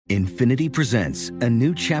Infinity presents a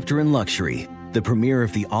new chapter in luxury, the premiere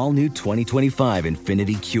of the all-new 2025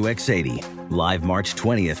 Infinity QX80, live March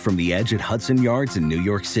 20th from the Edge at Hudson Yards in New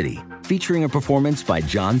York City, featuring a performance by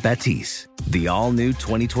John Batiste. The all-new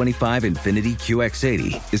 2025 Infinity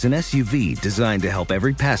QX80 is an SUV designed to help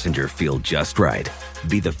every passenger feel just right.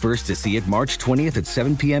 Be the first to see it March 20th at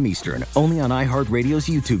 7 p.m. Eastern, only on iHeartRadio's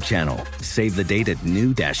YouTube channel. Save the date at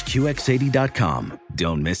new-QX80.com.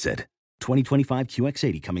 Don't miss it. 2025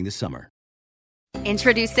 QX80 coming this summer.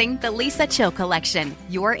 Introducing the Lisa Chill Collection,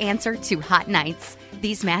 your answer to hot nights.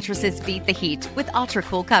 These mattresses beat the heat with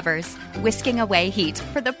ultra-cool covers, whisking away heat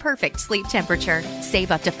for the perfect sleep temperature.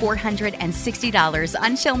 Save up to $460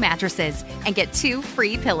 on Chill mattresses and get 2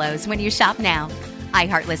 free pillows when you shop now.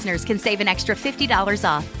 iHeart listeners can save an extra $50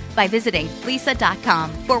 off by visiting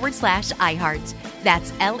lisa.com/iHeart.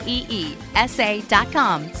 That's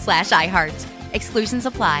LEESA.com/iHeart. Exclusions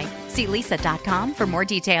apply. See lisa.com for more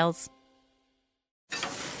details.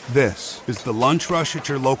 This is the lunch rush at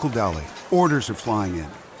your local deli. Orders are flying in.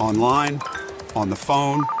 Online, on the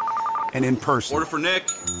phone, and in person. Order for Nick.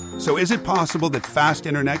 So is it possible that fast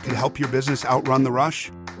internet could help your business outrun the rush?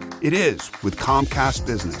 It is with Comcast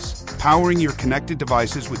Business. Powering your connected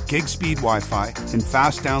devices with gig speed Wi-Fi and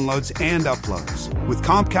fast downloads and uploads. With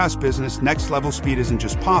Comcast Business, next level speed isn't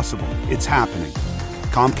just possible, it's happening.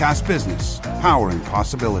 Comcast Business, powering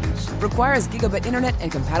possibilities. Requires gigabit internet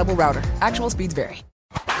and compatible router. Actual speeds vary.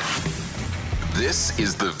 This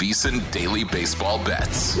is the VSiN Daily Baseball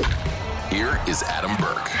Bets. Here is Adam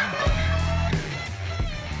Burke.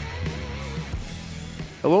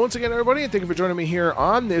 Hello once again, everybody, and thank you for joining me here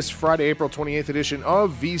on this Friday, April 28th edition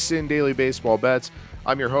of VSiN Daily Baseball Bets.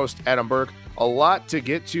 I'm your host, Adam Burke. A lot to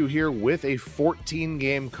get to here with a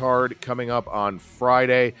 14-game card coming up on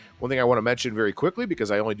Friday. One thing I want to mention very quickly,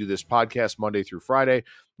 because I only do this podcast Monday through Friday,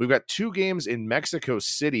 we've got 2 games in Mexico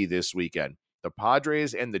City this weekend. The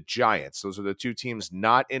Padres and the Giants. Those are the 2 teams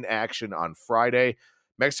not in action on Friday.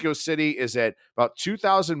 Mexico City is at about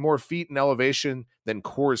 2,000 more feet in elevation than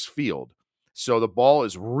Coors Field. So the ball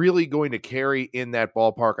is really going to carry in that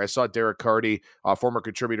ballpark. I saw Derek Carty, a former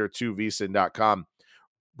contributor to VSiN.com,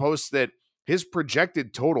 post that his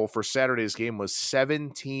projected total for Saturday's game was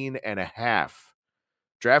 17.5.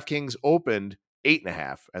 DraftKings opened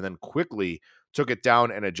 8.5 and then quickly took it down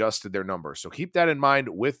and adjusted their number. So keep that in mind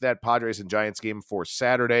with that Padres and Giants game for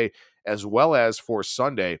Saturday, as well as for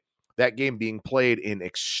Sunday, that game being played in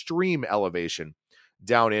extreme elevation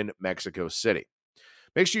down in Mexico City.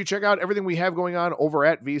 Make sure you check out everything we have going on over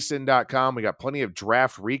at VSiN.com. We got plenty of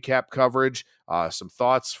draft recap coverage, some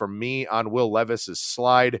thoughts from me on Will Levis's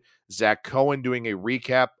slide, Zach Cohen doing a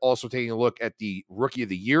recap, also taking a look at the Rookie of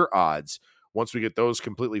the Year odds once we get those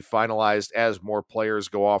completely finalized as more players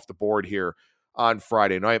go off the board here on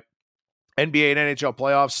Friday night. NBA and NHL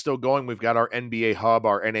playoffs still going. We've got our NBA hub,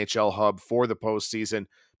 our NHL hub for the postseason.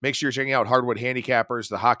 Make sure you're checking out Hardwood Handicappers,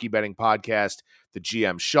 the Hockey Betting Podcast, the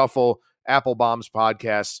GM Shuffle, Apple Bombs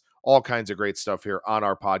podcasts, all kinds of great stuff here on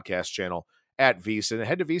our podcast channel at VSiN.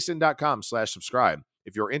 Head to VSiN.com/subscribe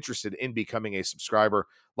if you're interested in becoming a subscriber.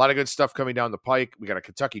 A lot of good stuff coming down the pike. We got a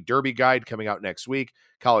Kentucky Derby guide coming out next week.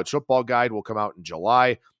 College football guide will come out in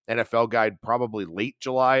July. NFL guide probably late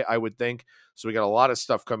July, I would think. So we got a lot of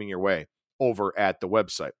stuff coming your way over at the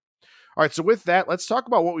website. All right, so with that, let's talk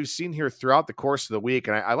about what we've seen here throughout the course of the week.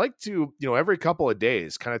 And I like to, every couple of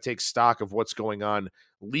days kind of take stock of what's going on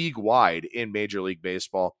league-wide in Major League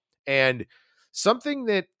Baseball. And something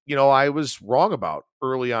that, I was wrong about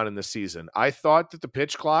early on in the season. I thought that the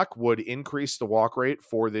pitch clock would increase the walk rate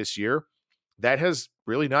for this year. That has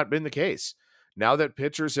really not been the case. Now that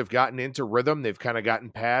pitchers have gotten into rhythm, they've kind of gotten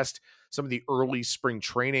past some of the early spring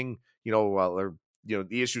training, the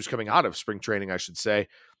issues coming out of spring training, I should say.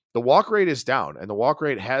 The walk rate is down, and the walk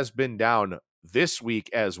rate has been down this week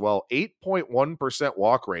as well. 8.1%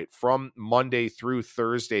 walk rate from Monday through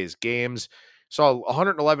Thursday's games. Saw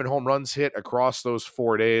 111 home runs hit across those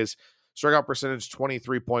 4 days. Strikeout percentage,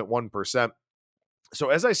 23.1%. So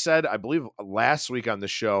as I said, I believe last week on the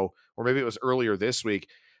show, or maybe it was earlier this week,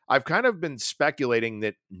 I've kind of been speculating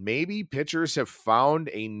that maybe pitchers have found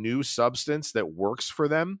a new substance that works for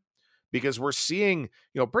them, because we're seeing,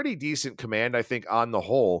 pretty decent command, I think, on the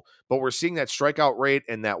whole, but we're seeing that strikeout rate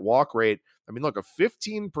and that walk rate. I mean, look, a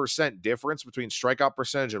 15% difference between strikeout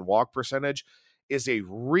percentage and walk percentage is a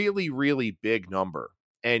really, really big number.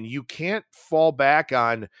 And you can't fall back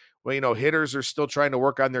on, hitters are still trying to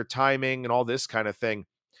work on their timing and all this kind of thing.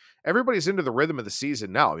 Everybody's into the rhythm of the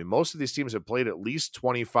season now. I mean, most of these teams have played at least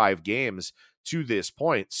 25 games to this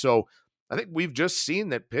point. So I think we've just seen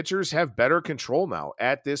that pitchers have better control now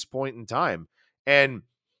at this point in time. And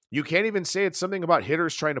You can't even say it's something about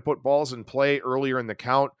hitters trying to put balls in play earlier in the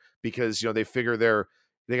count because, they figure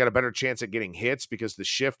they got a better chance at getting hits because the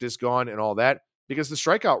shift is gone and all that, because the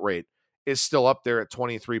strikeout rate is still up there at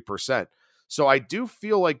 23%. So I do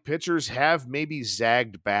feel like pitchers have maybe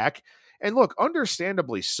zagged back. And look,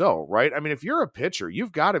 understandably so, right? I mean, if you're a pitcher,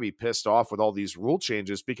 you've got to be pissed off with all these rule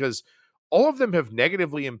changes because all of them have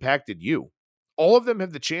negatively impacted you. All of them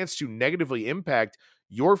have the chance to negatively impact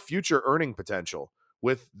your future earning potential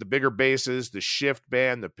with the bigger bases, the shift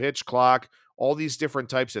ban, the pitch clock, all these different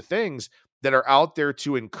types of things that are out there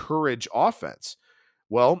to encourage offense.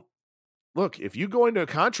 Well, look, if you go into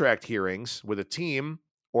contract hearings with a team,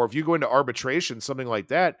 or if you go into arbitration, something like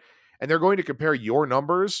that, and they're going to compare your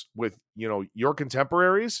numbers with, your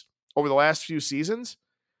contemporaries over the last few seasons,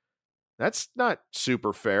 that's not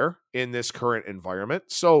super fair in this current environment.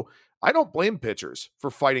 So I don't blame pitchers for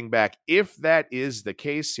fighting back if that is the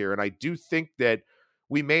case here. And I do think that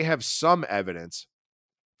we may have some evidence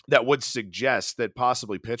that would suggest that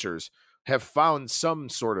possibly pitchers have found some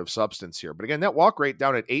sort of substance here. But again, that walk rate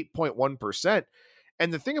down at 8.1%.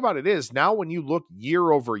 And the thing about it is, now when you look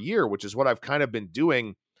year over year, which is what I've kind of been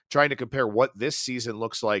doing, trying to compare what this season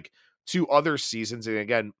looks like to other seasons. And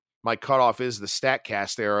again, my cutoff is the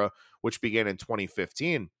StatCast era, which began in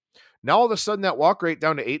 2015. Now all of a sudden that walk rate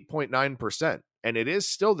down to 8.9%. And it is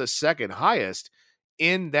still the second highest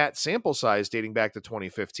in that sample size dating back to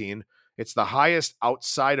 2015. It's the highest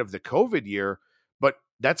outside of the COVID year, but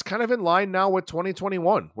that's kind of in line now with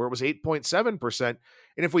 2021, where it was 8.7%.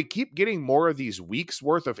 And if we keep getting more of these weeks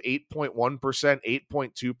worth of 8.1%,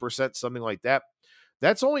 8.2%, something like that,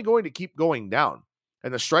 that's only going to keep going down.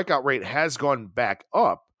 And the strikeout rate has gone back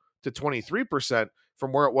up to 23%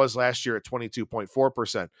 from where it was last year at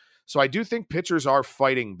 22.4%. So I do think pitchers are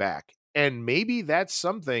fighting back. And maybe that's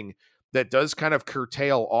something that does kind of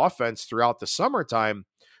curtail offense throughout the summertime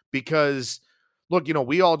because, look,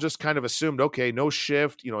 we all just kind of assumed, okay, no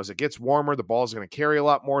shift, as it gets warmer, the ball's going to carry a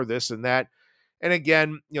lot more, this and that. And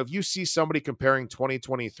again, if you see somebody comparing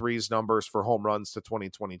 2023's numbers for home runs to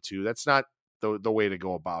 2022, that's not the way to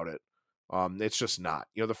go about it. It's just not.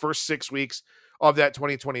 The first 6 weeks of that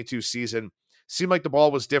 2022 season seemed like the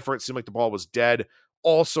ball was different, seemed like the ball was dead.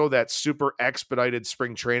 Also, that super expedited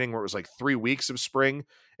spring training where it was like 3 weeks of spring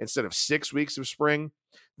instead of 6 weeks of spring,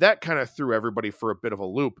 that kind of threw everybody for a bit of a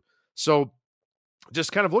loop. So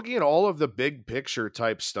just kind of looking at all of the big picture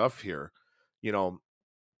type stuff here,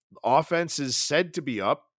 offense is said to be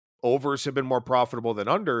up. Overs have been more profitable than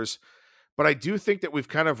unders. But I do think that we've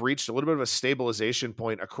kind of reached a little bit of a stabilization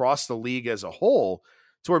point across the league as a whole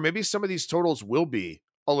to where maybe some of these totals will be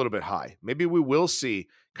a little bit high. Maybe we will see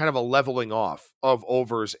kind of a leveling off of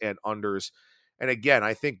overs and unders. And again,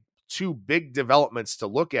 I think two big developments to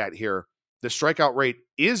look at here. The strikeout rate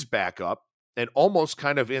is back up and almost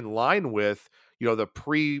kind of in line with, the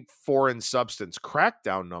pre-foreign substance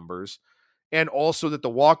crackdown numbers. And also that the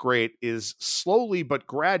walk rate is slowly but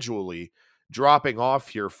gradually dropping off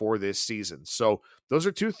here for this season. So those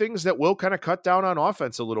are two things that will kind of cut down on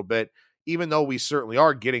offense a little bit, even though we certainly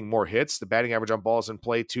are getting more hits. The batting average on balls in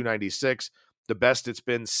play, 296, the best it's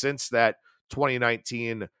been since that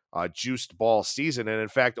 2019 juiced ball season. And in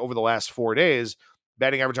fact, over the last 4 days,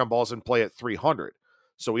 batting average on balls in play at 300.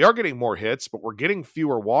 So we are getting more hits, but we're getting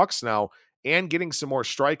fewer walks now and getting some more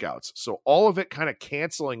strikeouts. So all of it kind of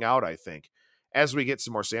canceling out, I think, as we get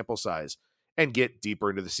some more sample size and get deeper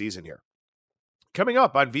into the season here. Coming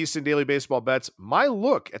up on VSiN Daily Baseball Bets, my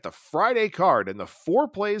look at the Friday card and the 4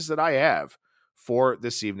 plays that I have for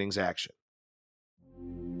this evening's action.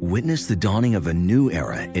 Witness the dawning of a new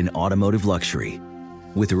era in automotive luxury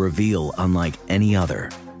with a reveal unlike any other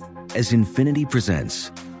as Infiniti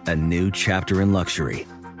presents a new chapter in luxury,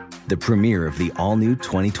 the premiere of the all-new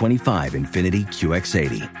 2025 Infiniti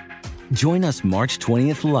QX80. Join us March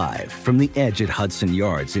 20th live from the Edge at Hudson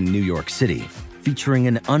Yards in New York City, featuring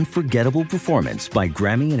an unforgettable performance by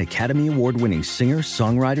Grammy and Academy Award-winning singer,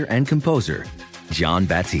 songwriter, and composer, Jon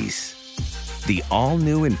Batiste. The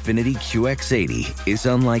all-new Infiniti QX80 is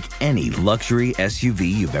unlike any luxury SUV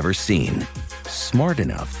you've ever seen. Smart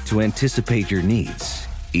enough to anticipate your needs,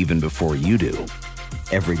 even before you do.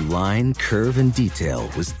 Every line, curve, and detail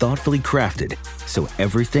was thoughtfully crafted, so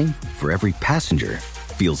everything for every passenger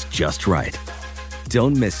feels just right.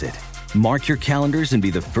 Don't miss it. Mark your calendars and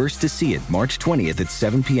be the first to see it March 20th at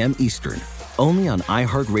 7 p.m. Eastern, only on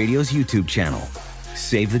iHeartRadio's YouTube channel.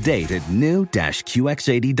 Save the date at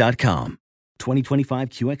new-QX80.com. 2025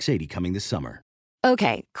 QX80 coming this summer.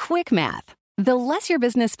 Okay, quick math. The less your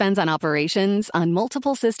business spends on operations, on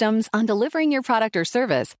multiple systems, on delivering your product or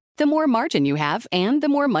service, the more margin you have and the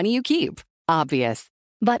more money you keep. Obvious.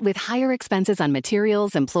 But with higher expenses on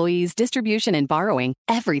materials, employees, distribution, and borrowing,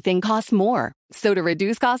 everything costs more. So to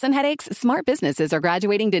reduce costs and headaches, smart businesses are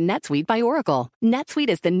graduating to NetSuite by Oracle. NetSuite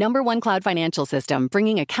is the #1 cloud financial system,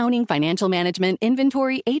 bringing accounting, financial management,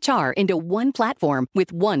 inventory, HR into one platform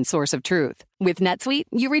with one source of truth. With NetSuite,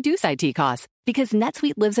 you reduce IT costs because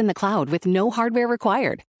NetSuite lives in the cloud with no hardware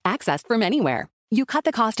required, accessed from anywhere. You cut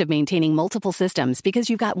the cost of maintaining multiple systems because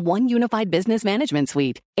you've got one unified business management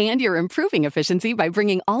suite. And you're improving efficiency by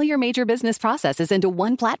bringing all your major business processes into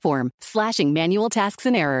one platform, slashing manual tasks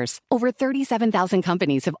and errors. Over 37,000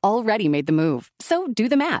 companies have already made the move. So do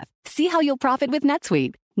the math. See how you'll profit with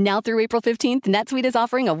NetSuite. Now through April 15th, NetSuite is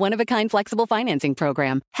offering a one-of-a-kind flexible financing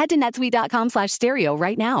program. Head to netsuite.com/stereo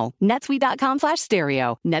right now.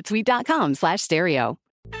 netsuite.com/stereo. netsuite.com/stereo.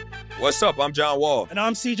 What's up? I'm John Wall. And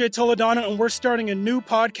I'm CJ Toledano, and we're starting a new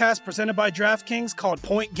podcast presented by DraftKings called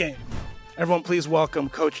Point Game. Everyone, please welcome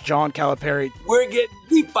Coach John Calipari. We're getting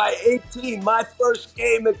beat by 18. My first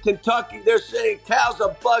game in Kentucky, they're saying Cal's a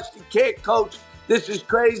bust. He can't coach. This is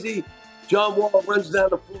crazy. John Wall runs down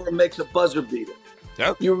the floor and makes a buzzer beater.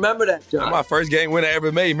 Yep. You remember that, John? That's my first game winner I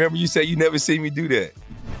ever made. Remember you said you never seen me do that.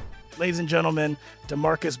 Ladies and gentlemen,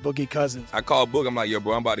 DeMarcus Boogie Cousins. I called Boog. I'm like, yo,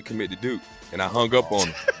 bro, I'm about to commit to Duke. And I hung up on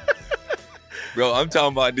him. Bro, I'm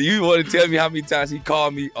talking about, do you want to tell me how many times he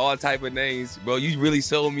called me all type of names? Bro, you really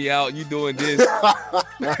sold me out. You doing this.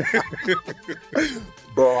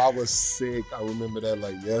 Bro, I was sick. I remember that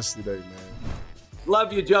like yesterday, man.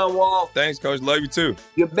 Love you, John Wall. Thanks, Coach. Love you, too.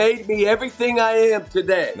 You made me everything I am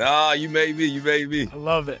today. Nah, you made me. You made me. I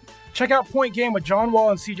love it. Check out Point Game with John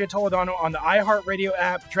Wall and CJ Toledano on the iHeartRadio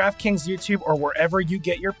app, DraftKings YouTube, or wherever you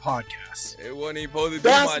get your podcasts. It wasn't even supposed to be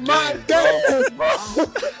That's my dance, bro.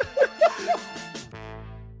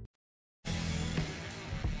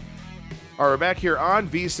 All right, we're back here on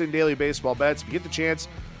VSiN Daily Baseball Bets. If you get the chance,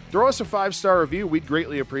 throw us a 5-star review. We'd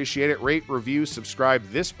greatly appreciate it. Rate, review, subscribe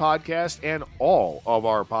this podcast and all of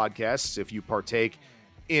our podcasts if you partake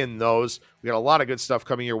in those. We got a lot of good stuff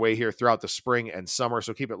coming your way here throughout the spring and summer,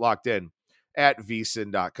 so keep it locked in at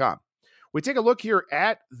vsin.com. We take a look here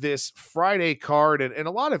at this Friday card and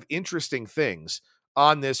a lot of interesting things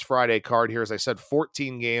on this Friday card here. As I said,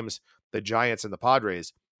 14 games, the Giants and the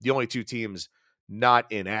Padres, the only two teams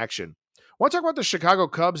not in action. I want to talk about the Chicago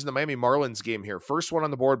Cubs and the Miami Marlins game here. First one on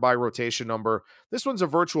the board by rotation number. This one's a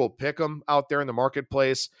virtual pick'em out there in the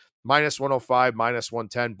marketplace. -105,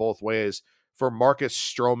 -110 both ways for Marcus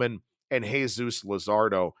Stroman and Jesus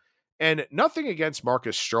Luzardo. And nothing against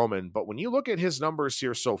Marcus Stroman, but when you look at his numbers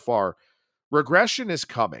here so far, regression is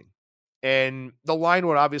coming. And the line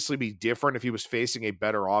would obviously be different if he was facing a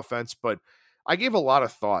better offense, but I gave a lot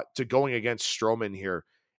of thought to going against Stroman here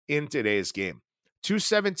in today's game.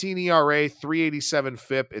 2.17 ERA, 3.87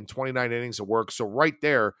 FIP in 29 innings of work. So right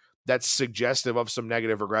there, that's suggestive of some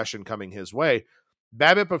negative regression coming his way.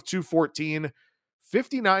 BABIP of 214,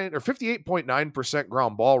 58.9%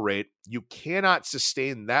 ground ball rate. You cannot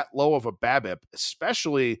sustain that low of a BABIP,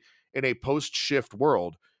 especially in a post-shift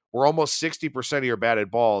world where almost 60% of your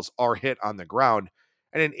batted balls are hit on the ground,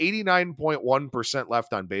 and an 89.1%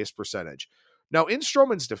 left on base percentage. Now, in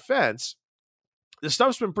Stroman's defense, the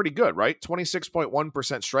stuff's been pretty good, right?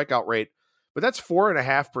 26.1% strikeout rate, but that's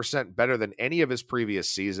 4.5% better than any of his previous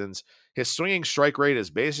seasons. His swinging strike rate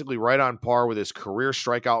is basically right on par with his career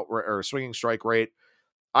strikeout or swinging strike rate.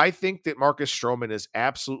 I think that Marcus Stroman is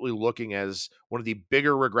absolutely looking as one of the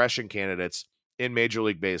bigger regression candidates in Major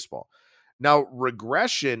League Baseball. Now,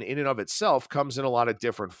 regression in and of itself comes in a lot of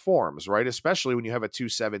different forms, right? Especially when you have a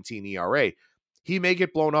 2.17 ERA. He may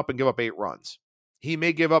get blown up and give up 8 runs. He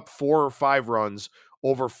may give up 4 or 5 runs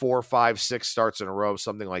over 4, 5, 6 starts in a row,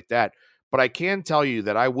 something like that. But I can tell you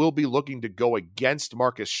that I will be looking to go against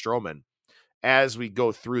Marcus Stroman as we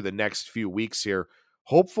go through the next few weeks here.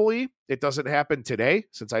 Hopefully, it doesn't happen today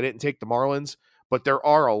since I didn't take the Marlins, but there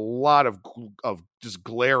are a lot of just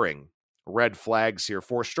glaring red flags here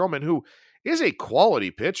for Stroman, who is a quality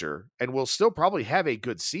pitcher and will still probably have a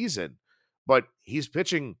good season, but he's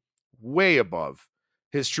pitching way above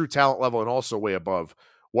his true talent level and also way above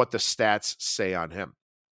what the stats say on him.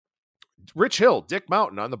 Rich Hill, Dick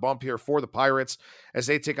Mountain on the bump here for the Pirates as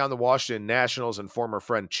they take on the Washington Nationals, and former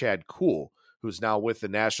friend Chad Kuhl, who's now with the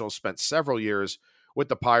Nationals, spent several years with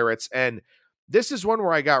the Pirates. And this is one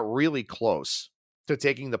where I got really close to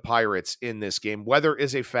taking the Pirates in this game. Weather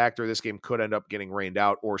is a factor. This game could end up getting rained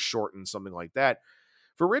out or shortened, something like that.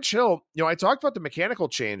 For Rich Hill, I talked about the mechanical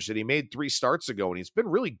change that he made 3 starts ago, and he's been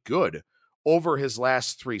really good over his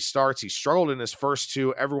last 3 starts. He struggled in his first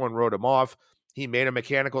 2. Everyone wrote him off. He made a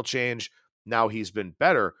mechanical change. Now he's been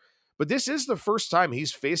better. But this is the first time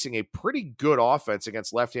he's facing a pretty good offense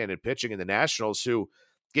against left-handed pitching in the Nationals, who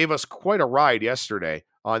gave us quite a ride yesterday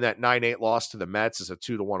on that 9-8 loss to the Mets as a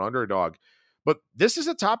 2-1 underdog. But this is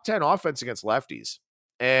a top 10 offense against lefties.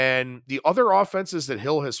 And the other offenses that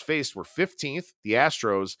Hill has faced were 15th, the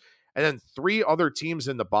Astros, and then 3 other teams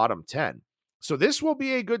in the bottom 10. So this will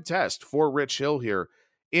be a good test for Rich Hill here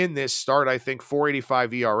in this start. I think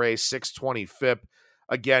 4.85 ERA, 6.20 FIP.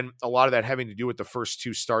 Again, a lot of that having to do with the first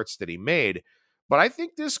 2 starts that he made. But I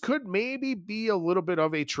think this could maybe be a little bit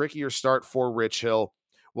of a trickier start for Rich Hill.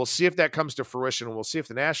 We'll see if that comes to fruition, and we'll see if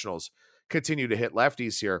the Nationals continue to hit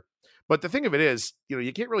lefties here. But the thing of it is,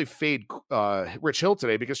 you can't really fade Rich Hill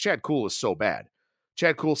today because Chad Kuhl is so bad.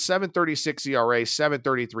 Chad Kuhl, 7.36 ERA,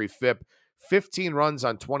 7.33 FIP, 15 runs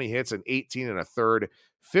on 20 hits and 18 1/3,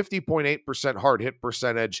 50.8% hard hit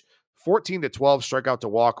percentage, 14 to 12 strikeout to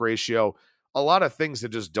walk ratio. A lot of things that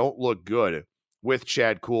just don't look good with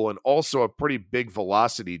Chad Kuhl, and also a pretty big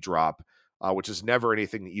velocity drop, which is never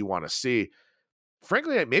anything that you want to see.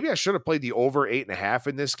 Frankly, maybe I should have played the over 8.5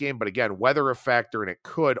 in this game, but again, weather a factor, and it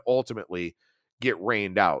could ultimately get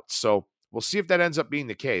rained out. So we'll see if that ends up being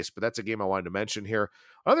the case, but that's a game I wanted to mention here.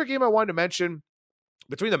 Another game I wanted to mention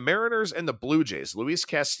between the Mariners and the Blue Jays, Luis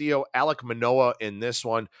Castillo, Alek Manoah in this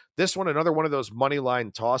one. This one, another one of those money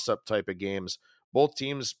line toss-up type of games. Both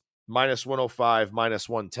teams minus 105, minus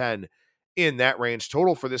 110 in that range.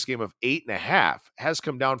 Total for this game of 8.5 has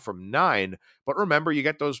come down from 9, but remember, you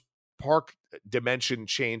get those park dimension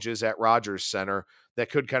changes at Rogers Center that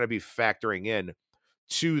could kind of be factoring in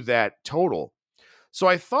to that total. So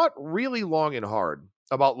I thought really long and hard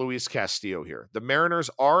about Luis Castillo here. The Mariners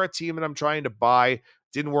are a team that I'm trying to buy.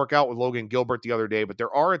 Didn't work out with Logan Gilbert the other day, but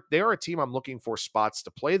they are a team I'm looking for spots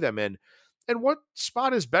to play them in. And what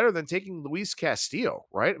spot is better than taking Luis Castillo,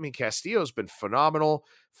 right? I mean, Castillo's been phenomenal.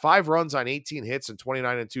 5 runs on 18 hits and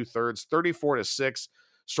 29 2/3, 34 to 6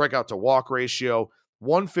 strikeout to walk ratio,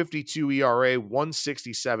 1.52 ERA,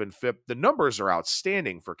 1.67 FIP. The numbers are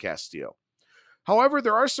outstanding for Castillo. However,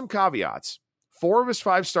 there are some caveats. 4 of his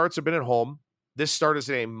 5 starts have been at home. This start is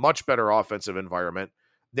in a much better offensive environment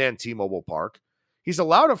than T-Mobile Park. He's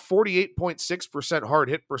allowed a 48.6% hard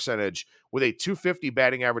hit percentage with a 250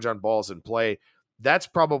 batting average on balls in play. That's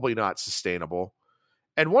probably not sustainable.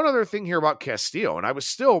 And one other thing here about Castillo, and I was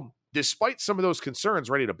still, despite some of those concerns,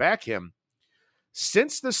 ready to back him.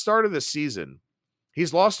 Since the start of the season,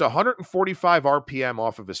 he's lost 145 RPM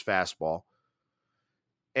off of his fastball.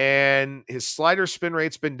 And his slider spin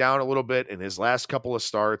rate's been down a little bit in his last couple of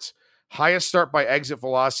starts. Highest start by exit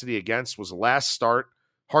velocity against was last start.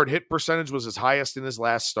 Hard hit percentage was his highest in his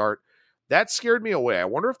last start. That scared me away. I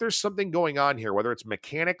wonder if there's something going on here, whether it's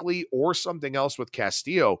mechanically or something else with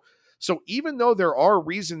Castillo. So even though there are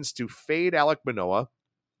reasons to fade Alek Manoah,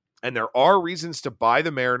 and there are reasons to buy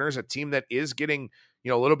the Mariners, a team that is getting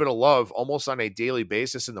a little bit of love almost on a daily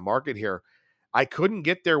basis in the market here, I couldn't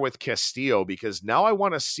get there with Castillo because now I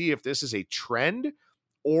want to see if this is a trend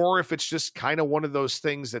or if it's just kind of one of those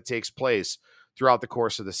things that takes place throughout the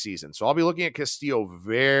course of the season. So I'll be looking at Castillo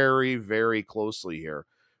very, very closely here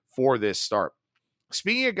for this start.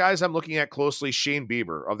 Speaking of guys I'm looking at closely, Shane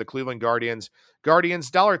Bieber of the Cleveland Guardians. Guardians,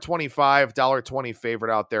 $1.25, $1.20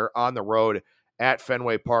 favorite out there on the road at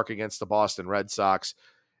Fenway Park against the Boston Red Sox.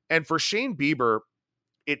 And for Shane Bieber,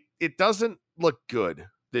 it doesn't look good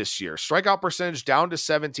this year. Strikeout percentage down to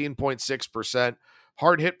 17.6%.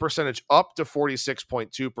 Hard hit percentage up to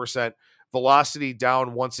 46.2%. Velocity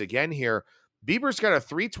down once again here. Bieber's got a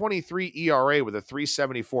 3.23 ERA with a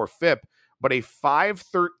 3.74 FIP, but a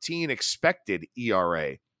 5.13 expected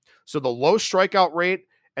ERA. So the low strikeout rate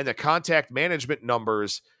and the contact management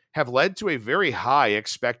numbers have led to a very high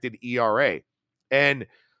expected ERA. And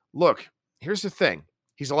look, here's the thing.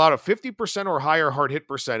 He's allowed a 50% or higher hard hit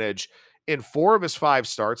percentage in 4 of his 5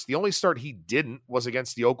 starts. The only start he didn't was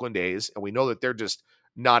against the Oakland A's, and we know that they're just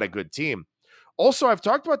not a good team. Also, I've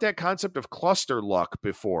talked about that concept of cluster luck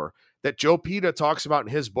before that Joe Pita talks about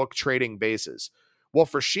in his book, Trading Bases. Well,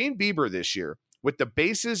 for Shane Bieber this year, with the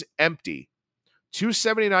bases empty,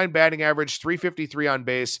 279 batting average, 353 on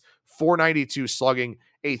base, 492 slugging,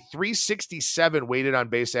 a 367 weighted on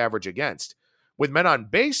base average against. With men on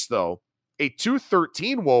base, though, a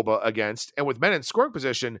 213 WOBA against, and with men in scoring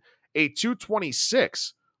position, a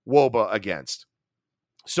 226 WOBA against.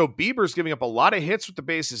 So Bieber's giving up a lot of hits with the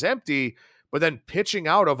bases empty, but then pitching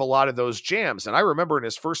out of a lot of those jams. And I remember in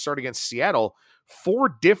his first start against Seattle,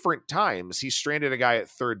 4 different times he stranded a guy at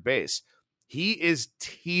third base. He is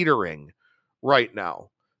teetering right now.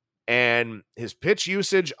 And his pitch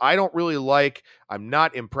usage, I don't really like. I'm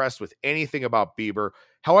not impressed with anything about Bieber.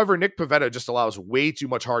 However, Nick Pivetta just allows way too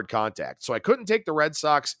much hard contact. So I couldn't take the Red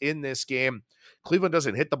Sox in this game. Cleveland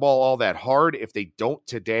doesn't hit the ball all that hard. If they don't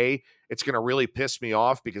today, it's going to really piss me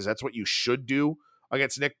off because that's what you should do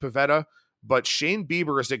against Nick Pivetta. But Shane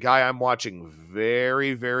Bieber is a guy I'm watching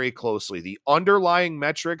very, very closely. The underlying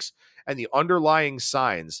metrics and the underlying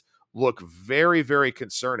signs look very, very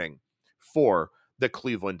concerning for the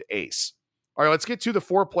Cleveland Ace. All right, let's get to the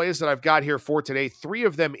 4 plays that I've got here for today. 3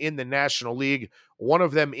 of them in the National League, 1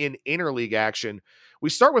 of them in interleague action.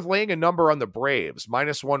 We start with laying a number on the Braves,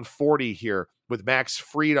 -140 here with Max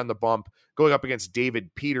Fried on the bump going up against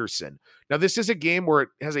David Peterson. Now, this is a game where it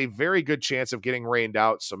has a very good chance of getting rained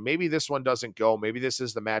out, so maybe this one doesn't go. Maybe this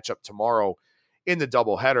is the matchup tomorrow in the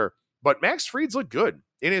doubleheader. But Max Fried's looked good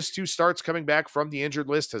in his 2 starts coming back from the injured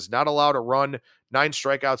list, has not allowed a run, 9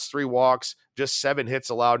 strikeouts, 3 walks, just 7 hits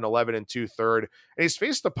allowed in 11 2/3. And he's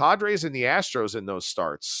faced the Padres and the Astros in those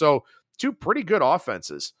starts. So 2 pretty good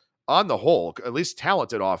offenses on the whole, at least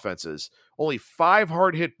talented offenses. Only 5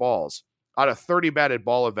 hard hit balls out of 30 batted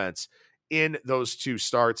ball events in those 2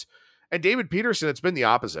 starts. And David Peterson, it's been the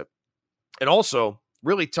opposite. And also,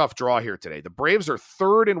 really tough draw here today. The Braves are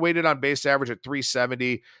 3rd in weighted on base average at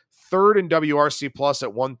 370, 3rd in WRC plus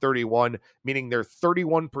at 131, meaning they're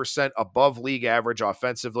 31% above league average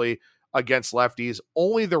offensively against lefties.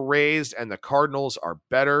 Only the Rays and the Cardinals are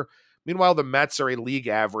better. Meanwhile, the Mets are a league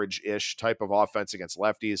average-ish type of offense against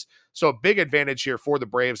lefties. So a big advantage here for the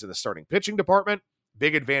Braves in the starting pitching department.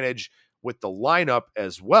 Big advantage with the lineup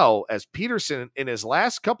as well, as Peterson in his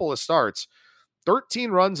last couple of starts,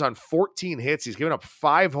 13 runs on 14 hits. He's given up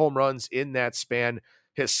 5 home runs in that span.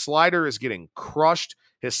 His slider is getting crushed.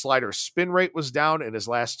 His slider spin rate was down in his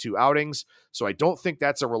last 2 outings, so I don't think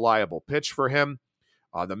that's a reliable pitch for him.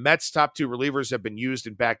 The Mets' top 2 relievers have been used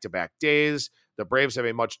in back-to-back days. The Braves have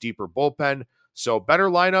a much deeper bullpen, so better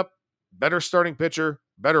lineup, better starting pitcher,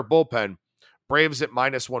 better bullpen. Braves at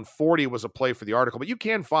 -140 was a play for the article, but you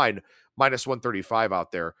can find -135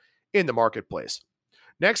 out there in the marketplace.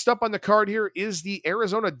 Next up on the card here is the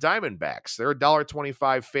Arizona Diamondbacks. They're a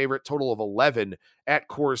 $1.25 favorite, total of 11 at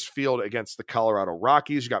Coors Field against the Colorado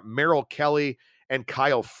Rockies. You got Merrill Kelly and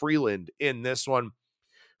Kyle Freeland in this one.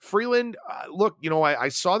 Freeland, look, I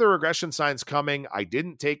saw the regression signs coming. I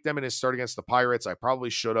didn't take them in his start against the Pirates. I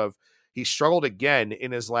probably should have. He struggled again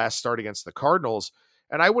in his last start against the Cardinals,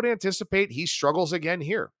 and I would anticipate he struggles again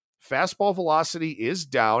here. Fastball velocity is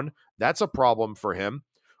down. That's a problem for him.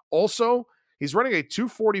 Also, he's running a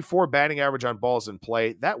 .244 batting average on balls in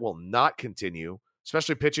play. That will not continue,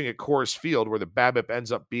 especially pitching at Coors Field, where the BABIP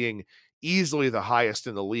ends up being easily the highest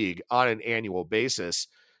in the league on an annual basis.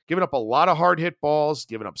 Giving up a lot of hard hit balls,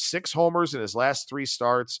 giving up 6 homers in his last 3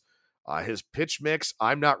 starts. His pitch mix,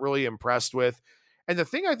 I'm not really impressed with. And the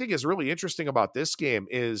thing I think is really interesting about this game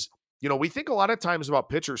is, we think a lot of times about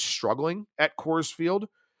pitchers struggling at Coors Field,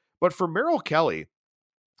 but for Merrill Kelly,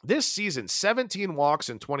 this season, 17 walks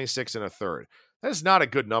and 26 1/3. That is not a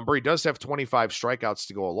good number. He does have 25 strikeouts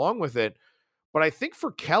to go along with it. But I think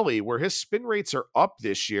for Kelly, where his spin rates are up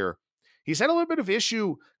this year, he's had a little bit of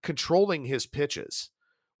issue controlling his pitches.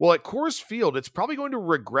 Well, at Coors Field, it's probably going to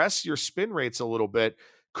regress your spin rates a little bit,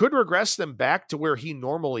 could regress them back to where he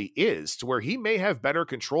normally is, to where he may have better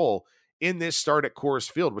control in this start at Coors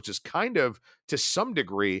Field, which is kind of, to some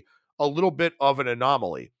degree, a little bit of an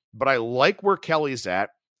anomaly. But I like where Kelly's at.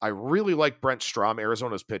 I really like Brent Strom,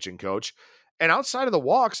 Arizona's pitching coach. And outside of the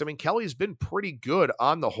walks, Kelly's been pretty good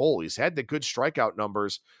on the whole. He's had the good strikeout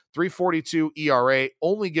numbers, 3.42 ERA,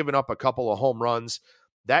 only given up a couple of home runs.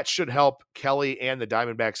 That should help Kelly and the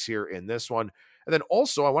Diamondbacks here in this one. And then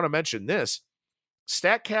also, I want to mention this,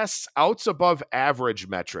 StatCast's outs above average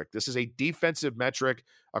metric. This is a defensive metric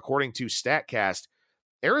according to StatCast.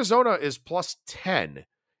 Arizona is +10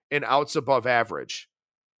 in outs above average.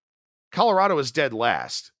 Colorado is dead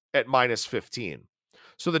last at -15.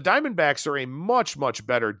 So the Diamondbacks are a much, much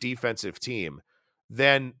better defensive team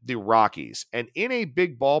than the Rockies. And in a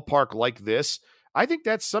big ballpark like this, I think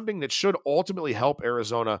that's something that should ultimately help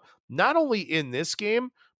Arizona, not only in this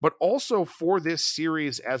game, but also for this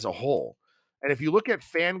series as a whole. And if you look at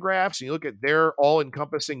Fangraphs and you look at their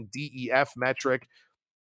all-encompassing DEF metric,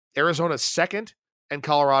 Arizona's 2nd and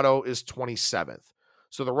Colorado is 27th.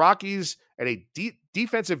 So the Rockies at a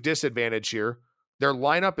defensive disadvantage here. Their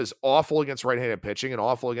lineup is awful against right-handed pitching and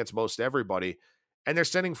awful against most everybody, and they're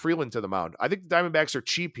sending Freeland to the mound. I think the Diamondbacks are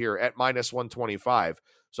cheap here at -125,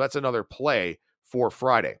 so that's another play for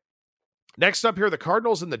Friday. Next up here, the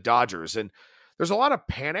Cardinals and the Dodgers, and there's a lot of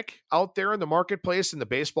panic out there in the marketplace in the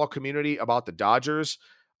baseball community about the Dodgers.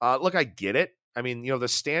 Look, I get it. I mean, the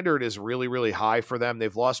standard is really, really high for them.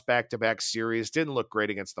 They've lost back-to-back series, didn't look great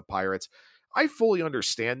against the Pirates. I fully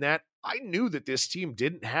understand that. I knew that this team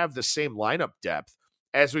didn't have the same lineup depth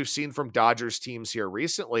as we've seen from Dodgers teams here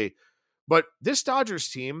recently, but this Dodgers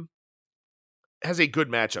team has a good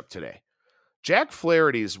matchup today. Jack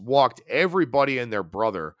Flaherty's walked everybody and their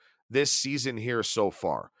brother this season here so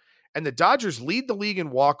far. And the Dodgers lead the league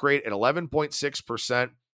in walk rate at 11.6%.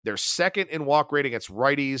 They're second in walk rate against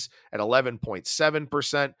righties at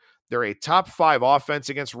 11.7%. They're a top 5 offense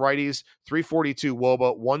against righties, 342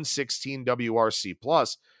 WOBA, 116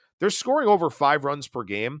 WRC+. They're scoring over 5 runs per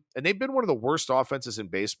game, and they've been one of the worst offenses in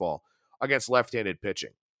baseball against left-handed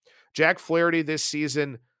pitching. Jack Flaherty this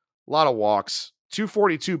season, a lot of walks,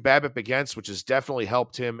 242 BABIP against, which has definitely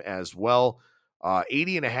helped him as well.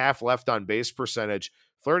 80.5 left on base percentage.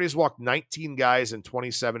 Flaherty's walked 19 guys in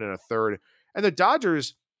 27 1/3. And the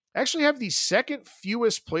Dodgers actually have the second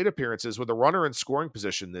fewest plate appearances with a runner in scoring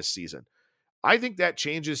position this season. I think that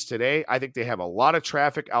changes today. I think they have a lot of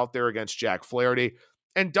traffic out there against Jack Flaherty.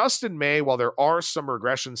 And Dustin May, while there are some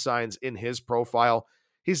regression signs in his profile,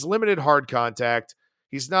 he's limited hard contact.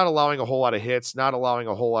 He's not allowing a whole lot of hits, not allowing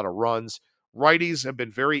a whole lot of runs. Righties have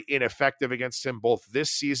been very ineffective against him both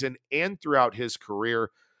this season and throughout his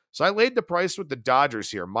career. So I laid the price with the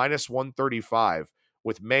Dodgers here, minus 135,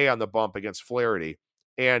 with May on the bump against Flaherty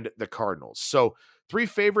and the Cardinals. So 3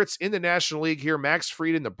 favorites in the National League here. Max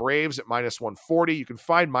Fried and the Braves at minus 140. You can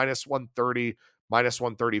find minus 130, minus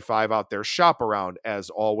 135 out there. Shop around as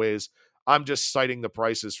always. I'm just citing the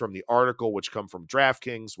prices from the article, which come from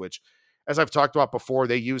DraftKings, which, as I've talked about before,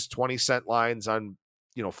 they use 20-cent lines on,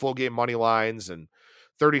 full game money lines and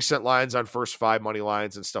 30-cent lines on first 5 money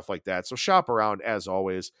lines and stuff like that. So shop around as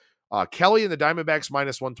always. Kelly and the Diamondbacks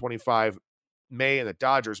minus 125, May and the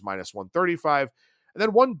Dodgers minus 135. And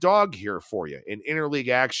then one dog here for you in interleague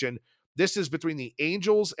action. This is between the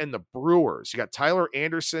Angels and the Brewers. You got Tyler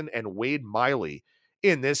Anderson and Wade Miley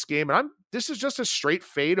in this game. And this is just a straight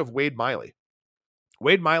fade of Wade Miley.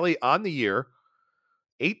 Wade Miley on the year,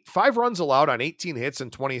 5 runs allowed on 18 hits in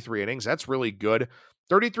 23 innings. That's really good.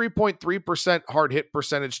 33.3% hard hit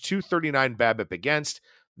percentage, 239 BABIP against.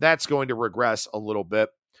 That's going to regress a little bit.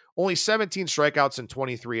 Only 17 strikeouts in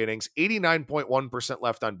 23 innings, 89.1%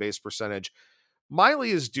 left on base percentage.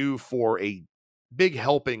 Miley is due for a big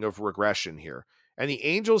helping of regression here. And the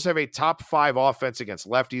Angels have a top 5 offense against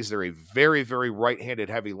lefties. They're a very, very right-handed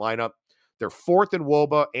heavy lineup. They're 4th in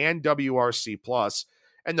WOBA and WRC+.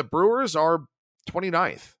 And the Brewers are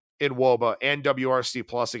 29th in WOBA and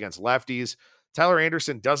WRC+ against lefties. Tyler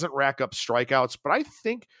Anderson doesn't rack up strikeouts, but I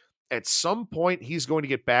think at some point he's going to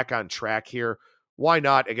get back on track here. Why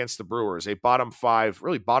not against the Brewers? A bottom 5,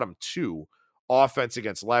 really bottom 2 offense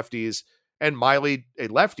against lefties. And Miley, a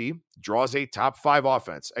lefty, draws a top 5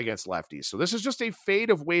 offense against lefties. So this is just a fade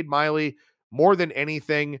of Wade Miley more than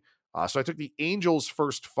anything. So I took the Angels'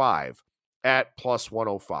 first 5 at plus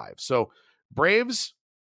 105. So Braves,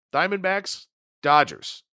 Diamondbacks,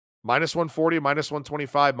 Dodgers, minus 140, minus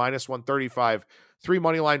 125, minus 135. 3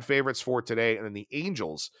 money line favorites for today. And then the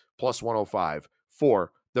Angels plus 105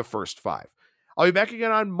 for the first 5. I'll be back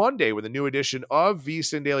again on Monday with a new edition of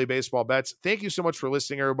VSiN Daily Baseball Bets. Thank you so much for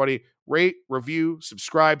listening, everybody. Rate, review,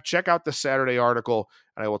 subscribe, check out the Saturday article,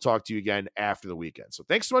 and I will talk to you again after the weekend. So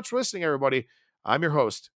thanks so much for listening, everybody. I'm your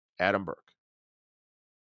host, Adam Burke.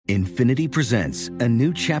 Infiniti presents a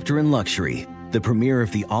new chapter in luxury, the premiere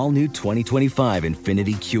of the all-new 2025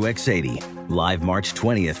 Infiniti QX80, live March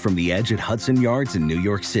 20th from the Edge at Hudson Yards in New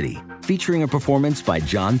York City, featuring a performance by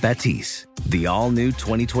John Batiste. The all-new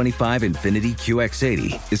 2025 Infiniti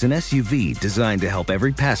QX80 is an SUV designed to help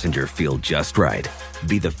every passenger feel just right.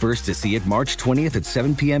 Be the first to see it March 20th at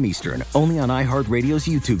 7 p.m. Eastern, only on iHeartRadio's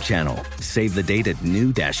YouTube channel. Save the date at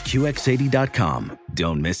new-QX80.com.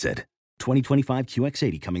 Don't miss it. 2025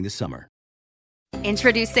 QX80 coming this summer.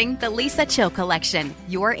 Introducing the Lisa Chill Collection,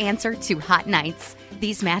 your answer to hot nights.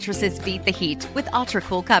 These mattresses beat the heat with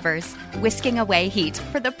ultra-cool covers, whisking away heat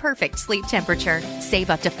for the perfect sleep temperature.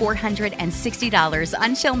 Save up to $460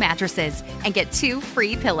 on Chill mattresses and get 2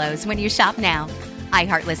 free pillows when you shop now.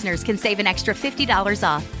 iHeart listeners can save an extra $50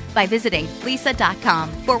 off by visiting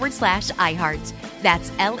lisa.com/iHeart.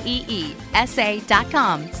 That's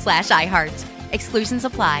LEESA.com/iHeart. Exclusions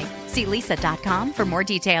apply. See lisa.com for more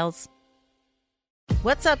details.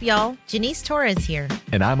 What's up, y'all? Janice Torres here.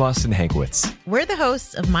 And I'm Austin Hankwitz. We're the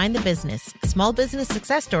hosts of Mind the Business, Small Business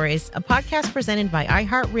Success Stories, a podcast presented by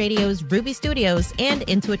iHeartRadio's Ruby Studios and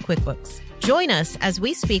Intuit QuickBooks. Join us as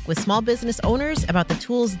we speak with small business owners about the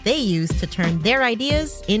tools they use to turn their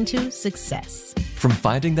ideas into success. From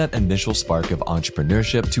finding that initial spark of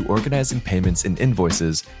entrepreneurship to organizing payments and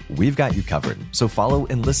invoices, we've got you covered. So follow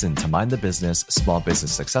and listen to Mind the Business Small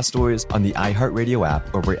Business Success Stories on the iHeartRadio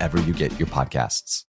app or wherever you get your podcasts.